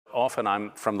often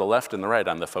I'm, from the left and the right,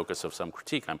 I'm the focus of some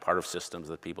critique. I'm part of systems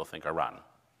that people think are rotten.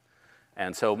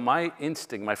 And so my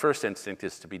first instinct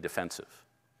is to be defensive.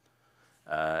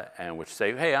 And which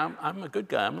say, hey, I'm a good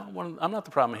guy. I'm not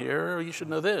the problem here. You should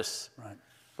know this. Right.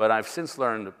 But I've since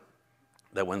learned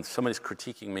that when somebody's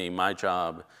critiquing me, my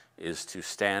job is to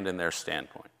stand in their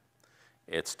standpoint.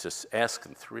 It's to ask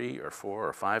them 3 or 4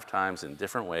 or 5 times in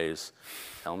different ways,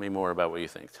 tell me more about what you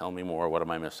think. Tell me more, what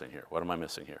am I missing here? What am I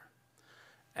missing here?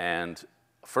 And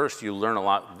first, you learn a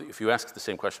lot. If you ask the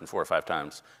same question 4 or 5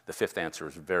 times, the 5th answer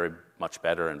is very much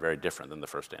better and very different than the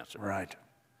first answer. Right.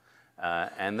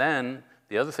 And then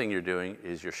the other thing you're doing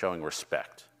is you're showing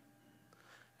respect.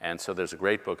 And so there's a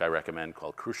great book I recommend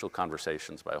called Crucial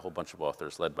Conversations by a whole bunch of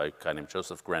authors led by a guy named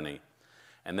Joseph Grenny.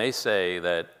 And they say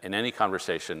that in any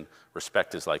conversation,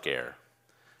 respect is like air.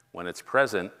 When it's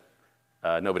present,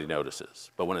 nobody notices.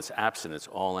 But when it's absent, it's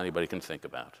all anybody can think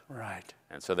about. Right.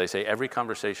 And so they say every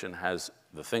conversation has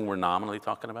the thing we're nominally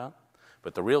talking about,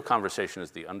 but the real conversation is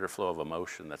the underflow of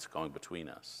emotion that's going between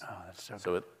us. Oh, that's so good.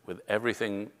 So with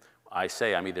everything I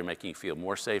say, I'm either making you feel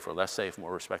more safe or less safe,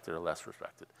 more respected or less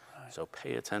respected. Right. So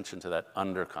pay attention to that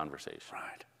under conversation.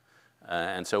 Right.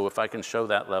 And so if I can show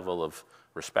that level of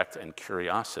respect and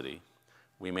curiosity,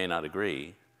 we may not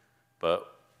agree,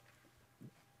 but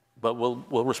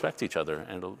we'll respect each other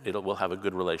and we'll have a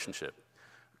good relationship.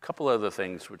 A couple other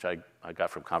things which I got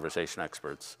from conversation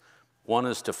experts. One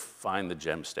is to find the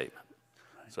gem statement.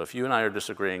 Right. So if you and I are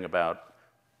disagreeing about,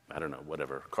 I don't know,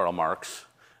 whatever, Karl Marx,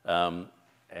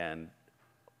 and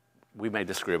we may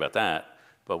disagree about that,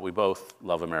 but we both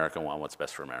love America and want what's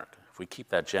best for America. If we keep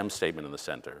that gem statement in the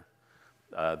center,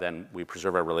 then we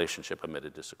preserve our relationship amid a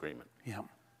disagreement. Yeah.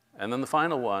 And then the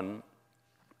final one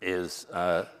is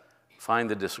find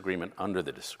the disagreement under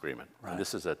the disagreement. Right. And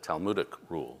this is a Talmudic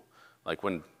rule. Like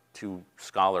when 2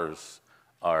 scholars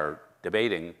are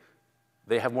debating,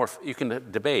 they have more, you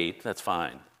can debate, that's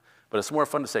fine. But it's more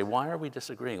fun to say, why are we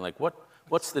disagreeing? Like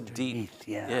what's the deep?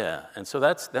 Yeah. And so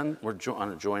then we're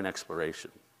on a joint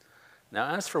exploration.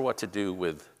 Now, as for what to do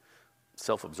with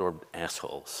self-absorbed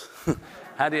assholes,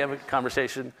 how do you have a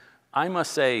conversation? I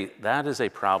must say that is a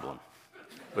problem.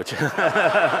 Which, and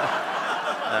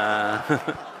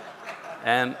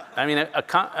I mean,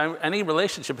 any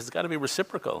relationship has got to be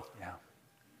reciprocal. Yeah.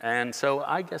 And so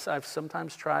I guess I've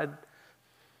sometimes tried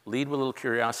lead with a little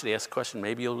curiosity, ask a question,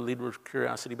 maybe you'll lead with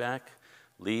curiosity back,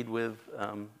 lead with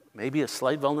maybe a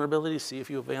slight vulnerability, see if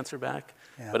you have answer back.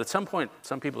 Yeah. But at some point,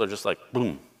 some people are just like,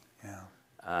 boom. Yeah.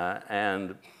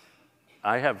 And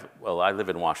I live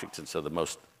in Washington, so the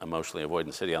most emotionally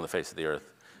avoidant city on the face of the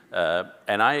earth.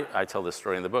 And I tell this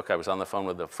story in the book. I was on the phone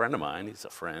with a friend of mine. He's a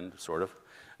friend, sort of.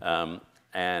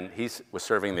 And he was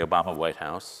serving the Obama White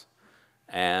House.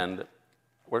 And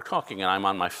we're talking, and I'm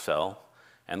on my cell,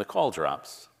 and the call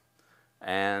drops.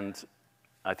 And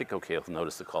I think, okay, he'll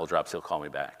notice the call drops. He'll call me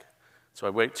back. So I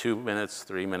wait 2 minutes,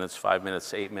 3 minutes, 5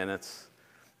 minutes, 8 minutes.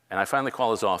 And I finally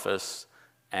call his office,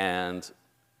 and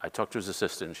I talk to his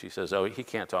assistant. She says, oh, he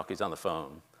can't talk. He's on the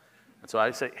phone. And so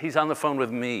I say, he's on the phone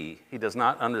with me. He does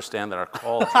not understand that our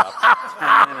call dropped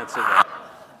 10 minutes ago.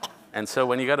 And so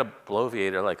when you got a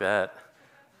bloviator like that,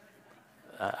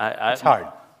 it's hard.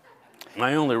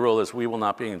 My only rule is we will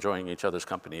not be enjoying each other's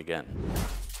company again.